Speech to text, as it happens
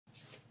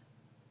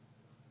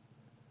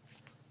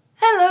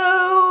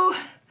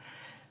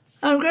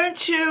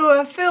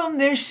going to film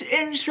this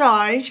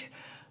inside,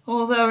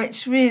 although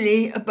it's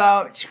really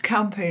about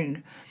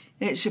camping.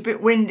 It's a bit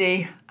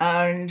windy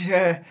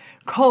and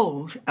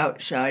cold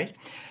outside.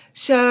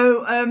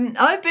 So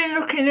I've been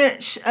looking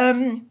at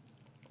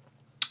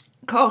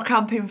car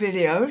camping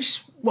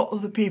videos, what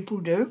other people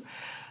do,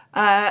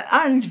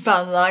 and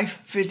van life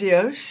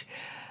videos.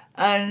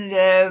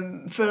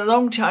 And for a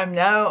long time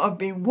now I've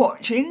been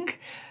watching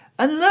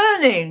and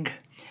learning.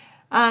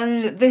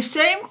 And the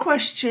same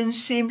question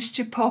seems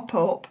to pop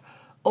up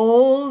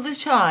all the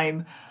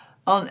time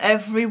on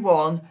every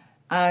one,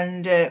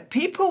 and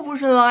people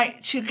would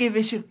like to give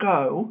it a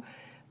go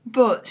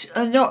but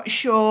are not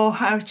sure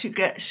how to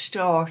get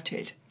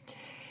started.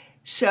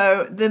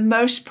 So the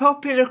most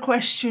popular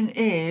question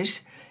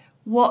is,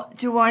 what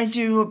do I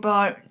do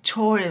about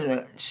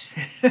toilets?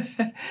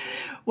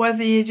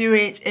 Whether you do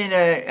it in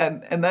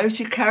a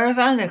motor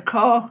caravan, a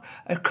car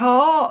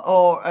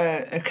or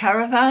a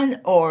caravan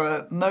or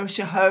a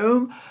motor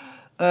home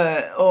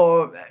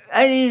or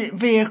any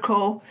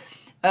vehicle.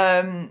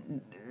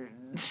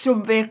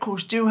 Some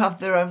vehicles do have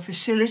their own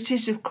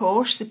facilities, of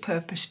course, the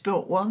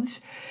purpose-built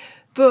ones.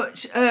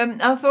 But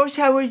I thought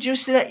I would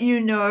just let you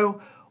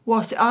know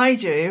what I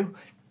do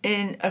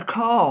in a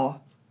car.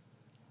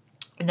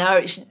 Now,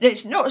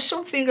 it's not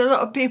something a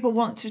lot of people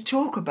want to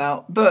talk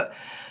about, but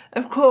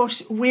of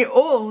course we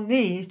all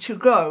need to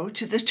go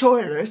to the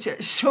toilet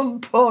at some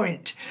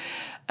point.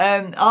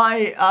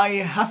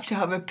 I have to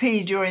have a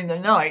pee during the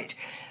night,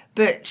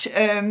 but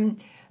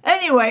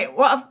anyway,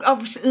 well,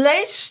 I've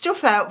laid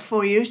stuff out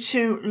for you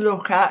to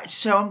look at,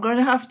 so I'm going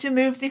to have to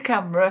move the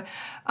camera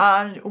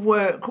and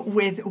work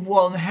with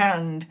one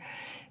hand.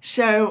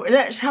 So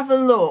let's have a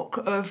look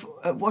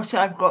at what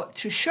I've got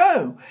to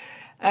show.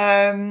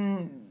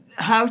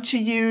 How to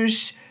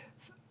use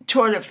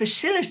toilet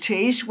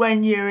facilities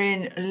when you're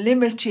in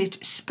limited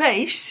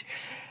space,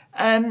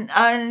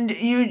 and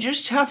you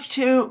just have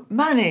to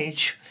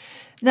manage.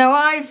 Now,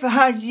 I've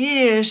had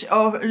years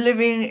of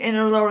living in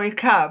a lorry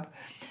cab,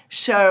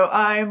 so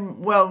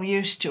I'm well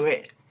used to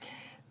it.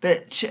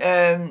 But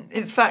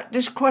in fact,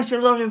 there's quite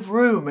a lot of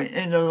room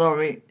in a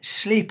lorry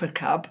sleeper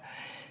cab.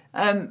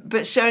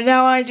 But so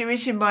now I do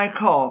it in my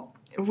car,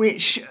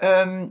 which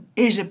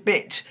is a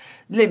bit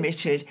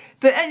limited.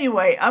 But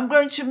anyway, I'm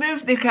going to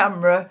move the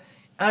camera.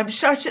 I'm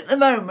sat at the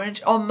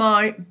moment on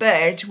my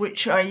bed,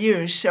 which I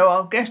use, so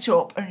I'll get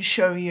up and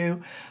show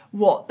you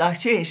what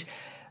that is.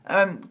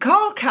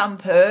 Car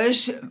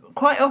campers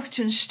quite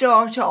often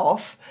start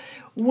off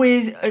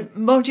with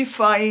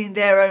modifying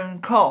their own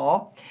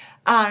car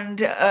and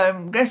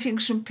getting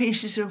some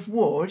pieces of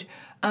wood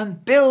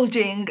and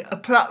building a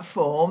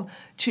platform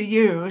to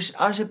use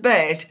as a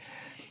bed.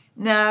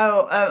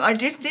 Now, I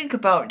did think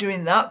about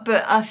doing that,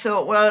 but I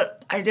thought, well,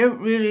 I don't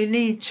really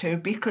need to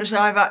because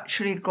I've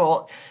actually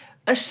got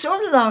a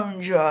sun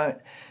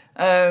lounger,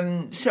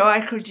 so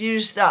I could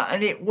use that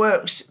and it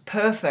works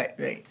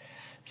perfectly.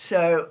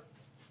 So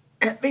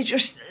let me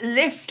just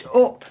lift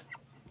up,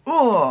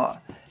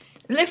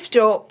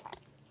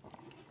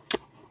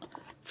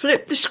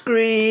 flip the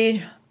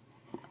screen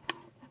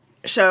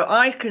so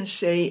I can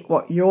see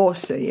what you're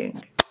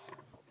seeing.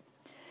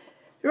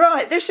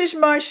 Right, this is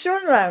my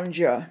sun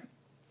lounger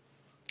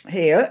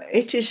here.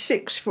 It is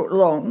 6 foot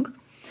long.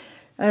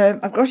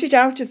 I've got it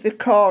out of the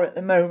car at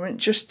the moment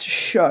just to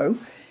show,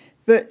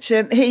 but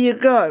here you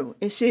go.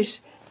 It's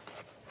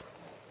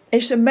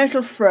a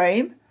metal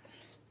frame.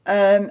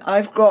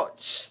 I've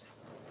got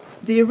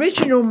the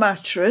original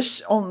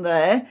mattress on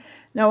there.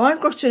 Now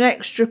I've got an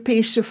extra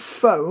piece of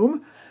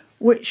foam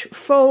which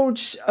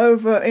folds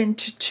over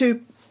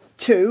into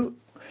two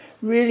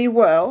really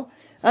well,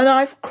 and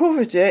I've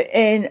covered it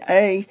in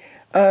a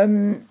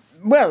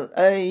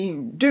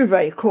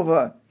duvet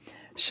cover.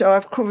 So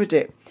I've covered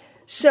it.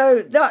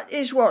 So that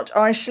is what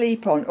I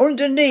sleep on.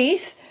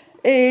 Underneath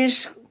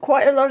is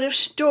quite a lot of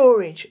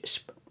storage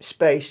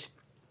space.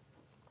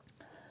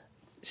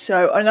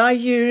 So, and I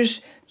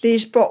use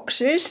these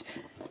boxes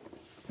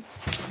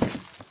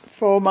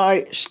for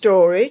my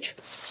storage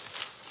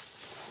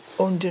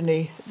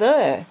underneath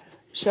there.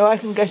 So I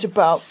can get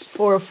about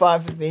 4 or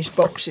 5 of these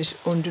boxes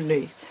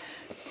underneath.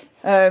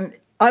 I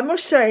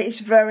must say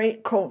it's very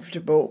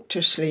comfortable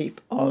to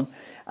sleep on,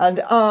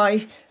 and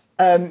I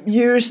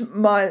use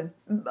my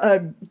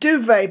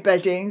duvet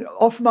bedding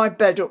off my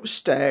bed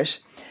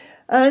upstairs.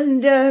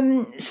 And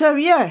so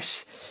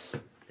yes,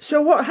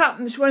 so what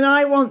happens when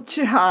I want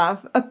to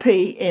have a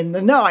pee in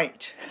the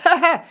night?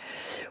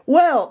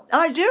 Well,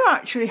 I do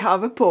actually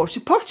have a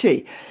porta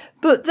potty,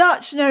 but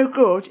that's no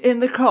good in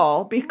the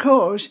car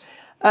because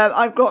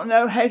I've got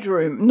no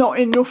headroom, not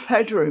enough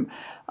headroom.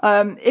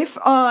 If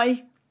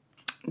I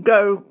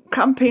go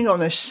camping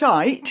on a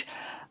site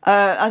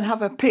and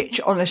have a pitch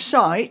on a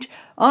site,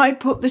 I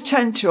put the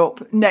tent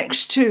up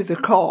next to the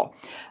car,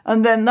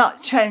 and then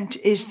that tent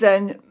is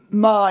then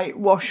my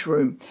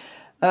washroom.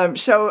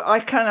 So I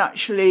can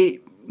actually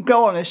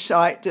go on a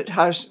site that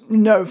has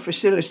no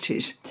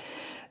facilities.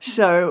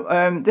 So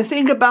the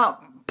thing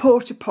about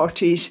porta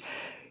potties,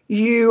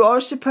 you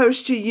are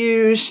supposed to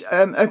use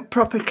a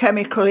proper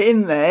chemical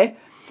in there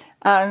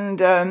and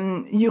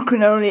you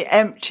can only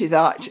empty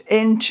that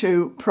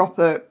into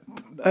proper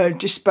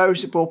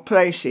disposal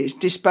places.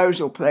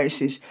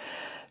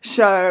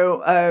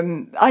 So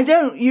I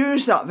don't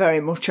use that very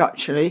much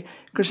actually,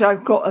 because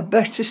I've got a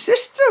better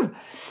system.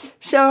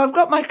 So I've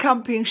got my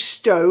camping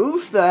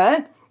stove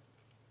there.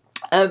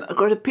 I've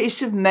got a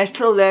piece of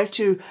metal there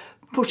to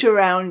put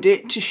around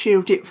it to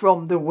shield it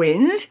from the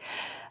wind.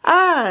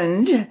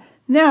 And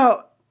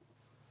now,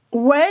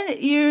 when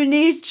you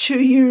need to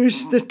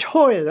use the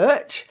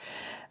toilet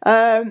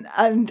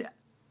and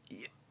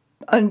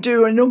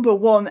do a number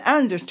 1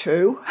 and a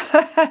 2,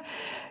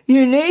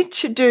 you need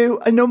to do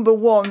a number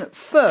 1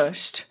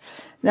 first.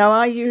 Now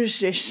I use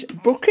this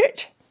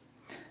bucket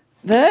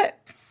there.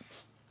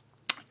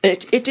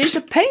 It is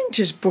a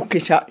painter's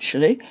bucket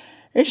actually.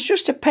 It's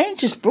just a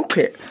painter's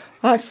bucket.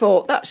 I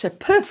thought that's a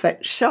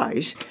perfect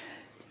size.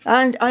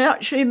 And I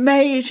actually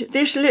made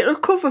this little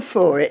cover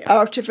for it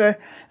out of a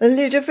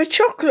lid of a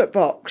chocolate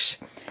box.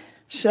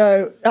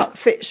 So that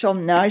fits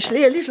on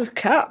nicely, a little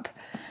cap,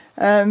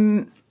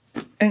 and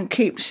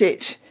keeps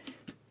it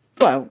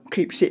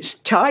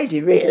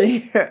tidy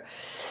really.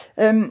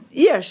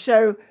 Yeah,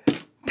 so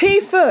pee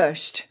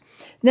first.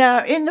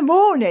 Now in the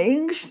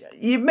mornings,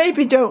 you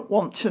maybe don't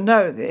want to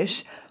know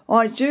this,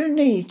 I do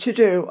need to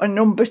do a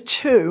number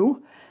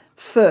 2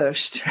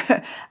 first.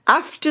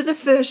 After the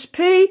first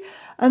pee,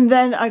 and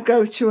then I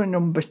go to a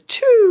number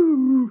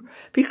 2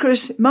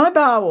 because my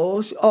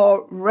bowels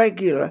are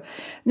regular.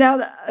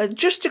 Now,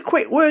 just a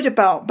quick word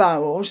about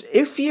bowels.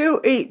 If you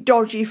eat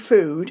dodgy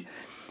food,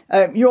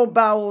 your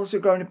bowels are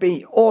going to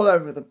be all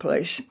over the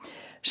place.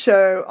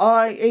 So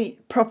I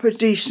eat proper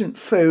decent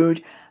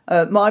food.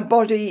 My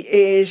body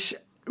is,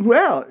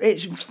 well,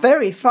 it's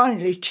very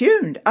finely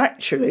tuned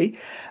actually.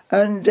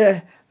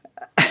 And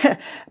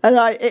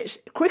it's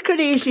quick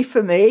and easy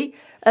for me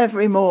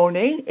every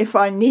morning if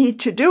I need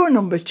to do a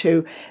number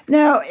 2.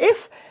 Now,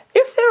 if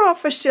there are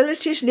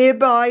facilities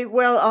nearby,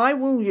 well, I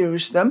will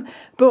use them.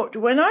 But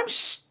when I'm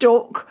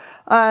stuck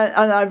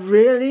and I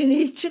really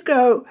need to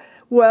go,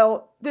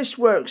 well, this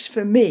works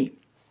for me.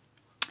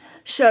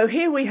 So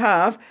here we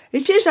have,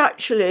 it is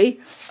actually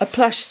a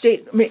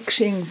plastic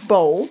mixing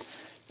bowl,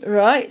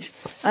 right?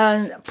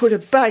 And put a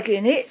bag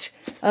in it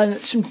and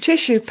some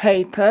tissue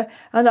paper.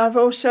 And I've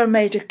also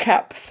made a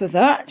cap for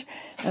that.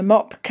 A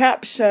mop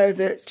cap, so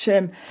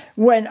that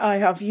when I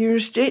have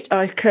used it,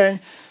 I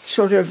can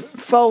sort of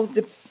fold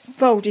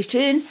it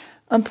in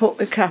and put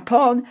the cap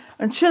on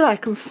until I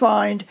can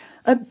find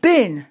a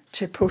bin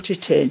to put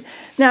it in.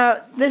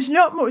 Now, there's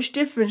not much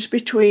difference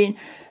between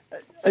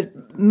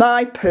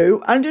my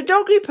poo and a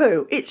doggy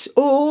poo. It's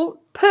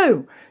all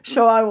poo.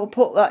 So I will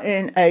put that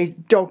in a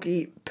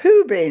doggy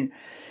poo bin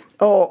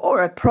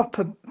or a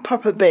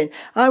proper bin.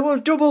 I will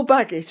double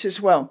bag it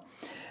as well.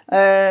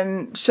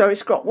 So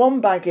it's got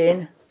one bag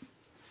in,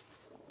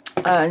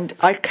 and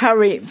I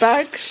carry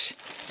bags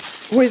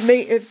with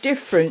me of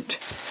different,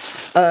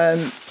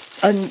 and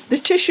the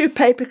tissue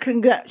paper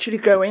can actually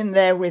go in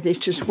there with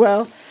it as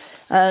well,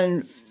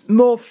 and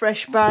more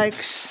fresh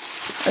bags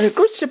and a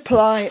good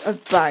supply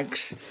of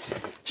bags.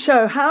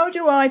 So how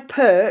do I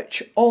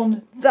perch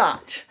on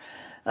that?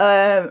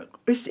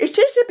 It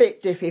is a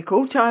bit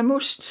difficult, I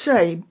must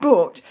say,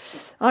 but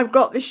I've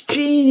got this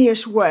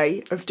genius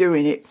way of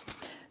doing it.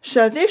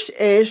 So this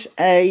is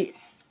a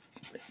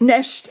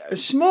nest, the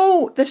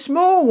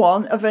small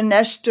one of a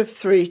nest of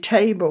 3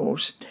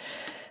 tables,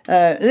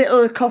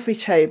 little coffee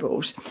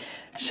tables.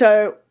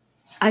 So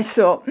I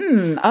thought,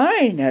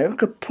 I know,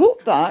 could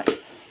put that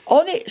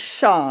on its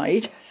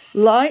side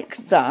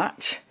like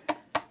that,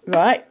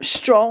 right,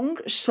 strong,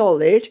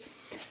 solid,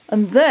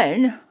 and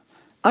then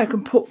I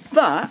can put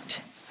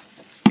that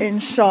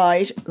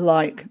inside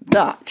like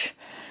that.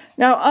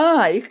 Now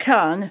I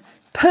can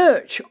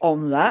perch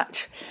on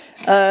that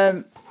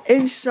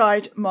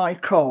inside my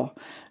car.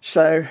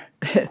 So,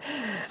 but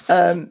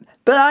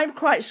I'm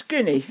quite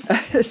skinny,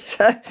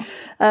 so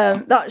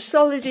that's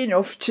solid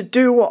enough to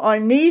do what I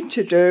need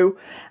to do,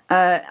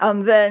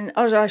 and then,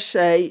 as I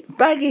say,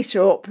 bag it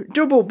up,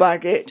 double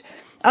bag it,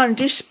 and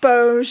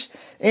dispose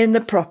in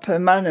the proper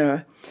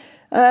manner.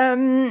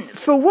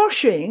 For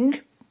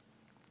washing,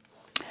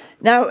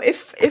 now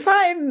if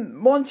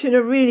I'm wanting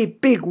a really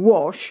big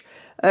wash,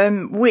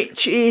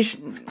 which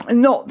is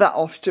not that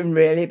often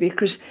really,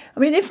 because I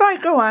mean, if I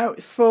go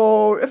out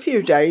for a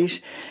few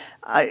days,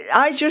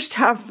 I just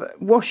have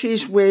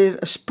washes with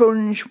a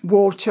sponge,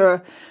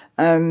 water,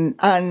 and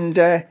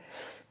a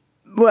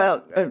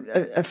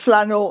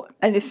flannel,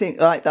 anything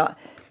like that.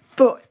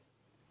 But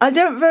I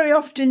don't very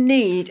often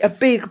need a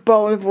big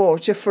bowl of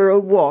water for a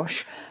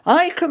wash.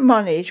 I can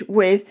manage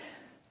with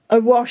a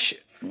wash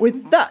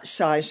with that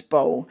size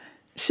bowl.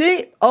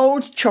 See,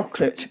 old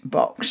chocolate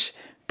box.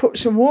 Put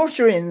some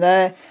water in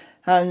there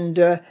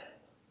and,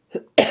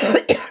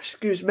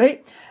 excuse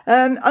me,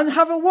 and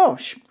have a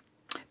wash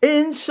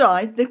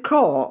inside the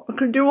car. I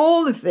can do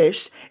all of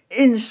this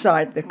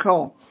inside the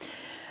car.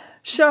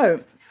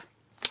 So,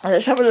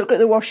 let's have a look at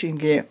the washing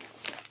gear.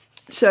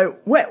 So,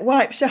 wet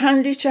wipes are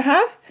handy to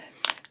have,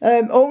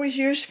 always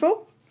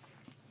useful.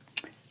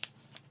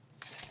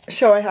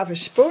 So I have a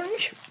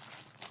sponge.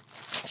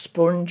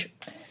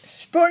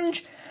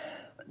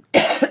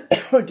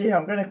 Oh dear,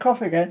 I'm going to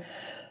cough again.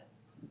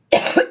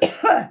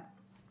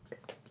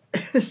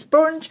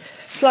 Sponge,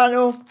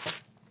 flannel,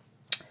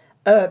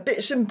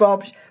 bits and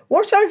bobs.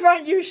 What I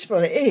find useful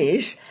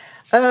is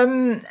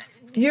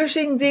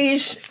using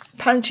these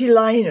panty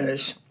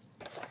liners,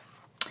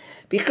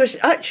 because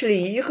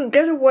actually you can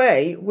get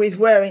away with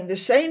wearing the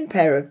same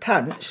pair of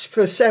pants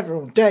for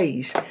several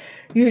days.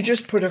 You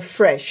just put a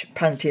fresh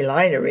panty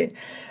liner in,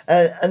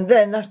 and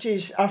then that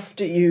is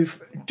after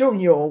you've done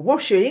your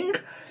washing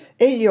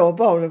in your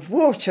bowl of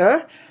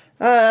water,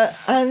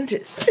 and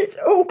it's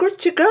all good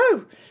to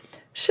go.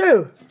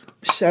 So,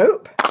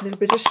 soap, a little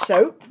bit of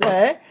soap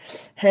there,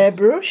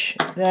 hairbrush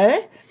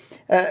there,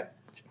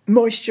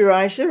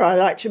 moisturiser. I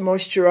like to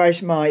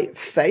moisturise my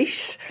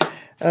face,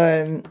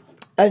 and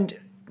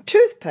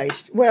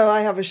toothpaste. Well,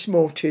 I have a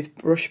small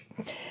toothbrush.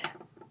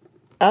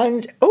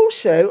 And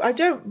also, I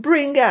don't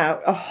bring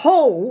out a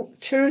whole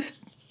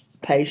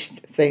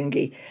toothpaste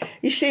thingy.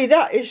 You see,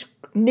 that is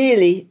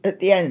nearly at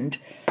the end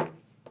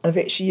of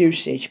its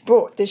usage,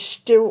 but there's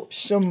still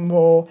some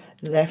more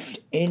left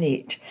in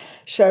it.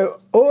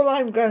 So all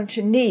I'm going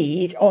to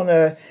need on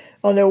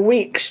a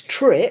week's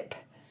trip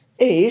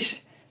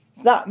is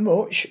that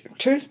much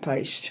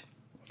toothpaste.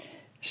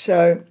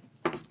 So,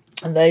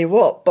 and there you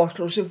are,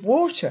 bottles of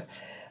water.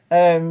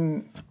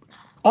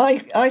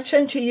 I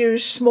tend to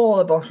use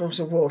smaller bottles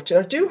of water.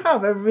 I do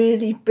have a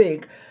really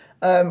big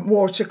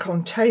water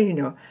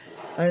container,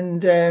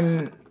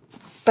 and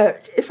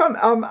but if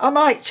I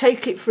might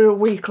take it for a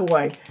week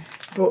away.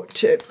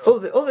 But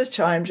other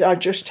times I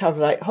just have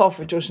like half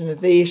a dozen of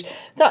these.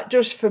 That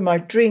does for my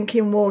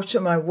drinking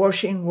water, my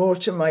washing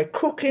water, my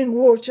cooking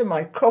water,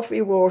 my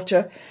coffee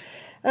water,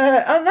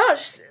 and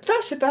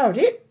that's about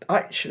it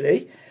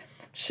actually.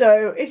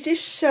 So it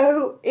is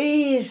so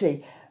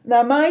easy.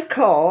 Now my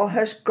car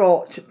has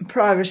got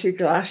privacy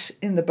glass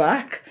in the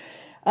back.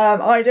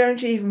 I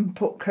don't even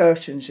put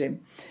curtains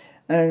in,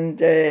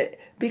 and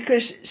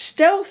because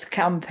stealth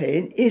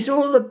camping is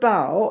all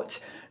about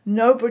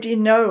nobody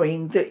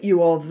knowing that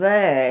you are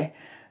there.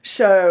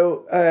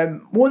 So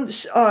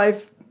once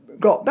I've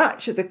got back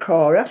to the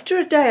car, after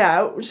a day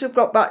out, once I've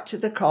got back to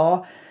the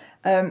car,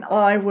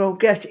 I will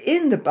get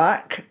in the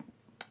back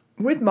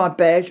with my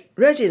bed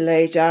ready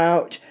laid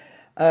out,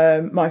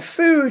 my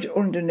food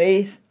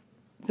underneath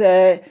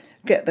there,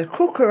 get the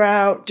cooker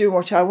out, do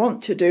what I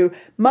want to do.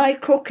 My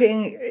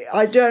cooking,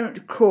 I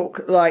don't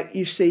cook like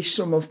you see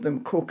some of them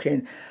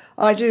cooking.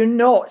 I do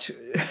not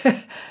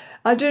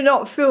I do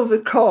not fill the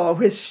car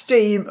with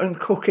steam and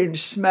cooking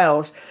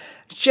smells.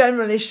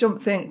 Generally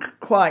something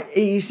quite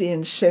easy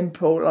and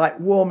simple, like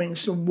warming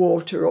some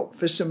water up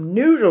for some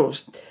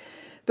noodles.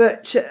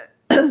 But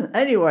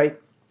anyway,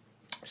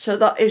 so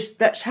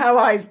that's how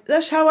I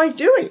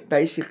do it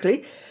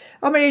basically.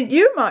 I mean,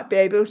 you might be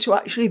able to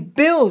actually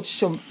build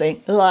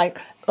something like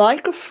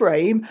a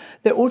frame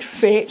that would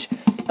fit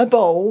a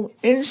bowl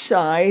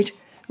inside,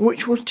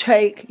 which would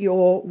take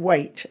your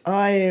weight.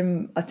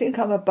 I think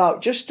I'm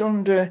about just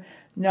under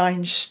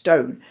 9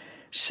 stone.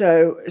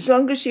 So as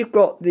long as you've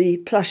got the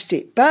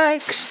plastic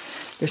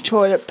bags, the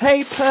toilet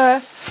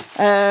paper,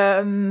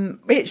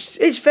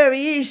 it's very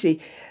easy.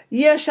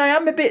 Yes, I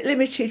am a bit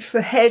limited for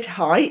head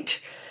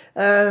height.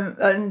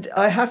 And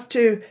I have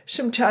to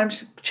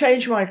sometimes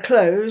change my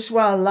clothes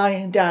while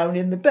lying down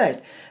in the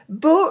bed.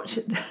 But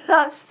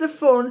that's the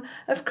fun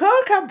of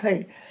car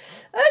camping.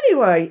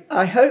 Anyway,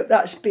 I hope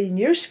that's been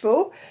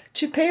useful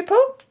to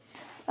people.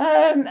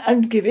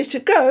 And give it a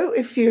go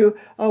if you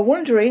are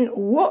wondering,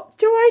 what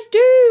do I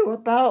do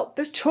about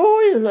the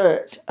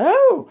toilet?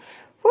 Oh,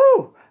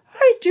 whoa,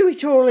 I do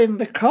it all in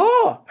the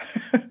car.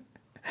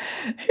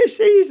 It's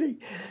easy.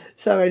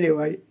 So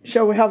anyway,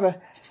 shall we have a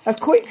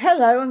quick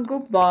hello and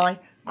goodbye?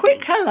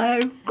 Quick hello,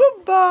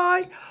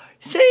 goodbye.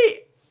 See,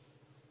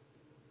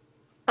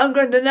 I'm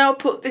going to now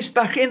put this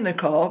back in the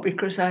car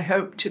because I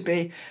hope to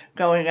be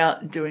going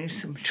out and doing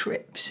some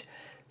trips.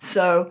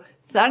 So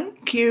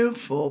thank you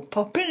for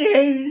popping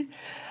in.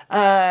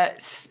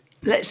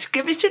 Let's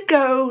give it a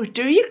go.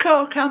 Do your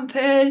car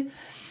camping.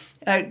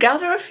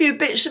 Gather a few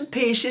bits and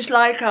pieces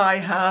like I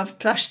have.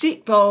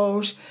 Plastic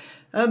bowls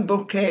and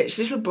buckets,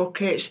 little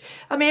buckets.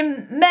 I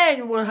mean,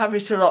 men will have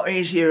it a lot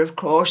easier, of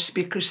course,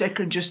 because they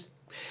can just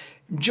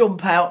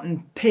jump out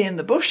and pee in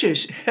the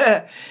bushes.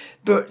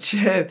 But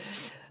so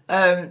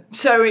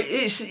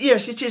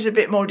yes, it is a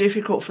bit more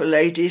difficult for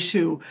ladies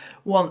who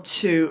want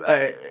to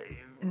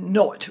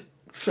not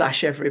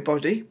flash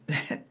everybody.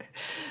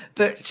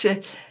 But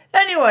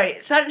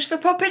anyway, thanks for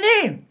popping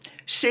in.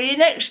 See you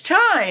next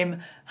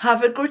time.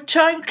 Have a good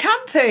time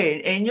camping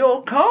in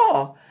your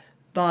car.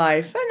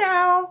 Bye for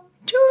now.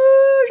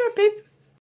 Toodle-pip.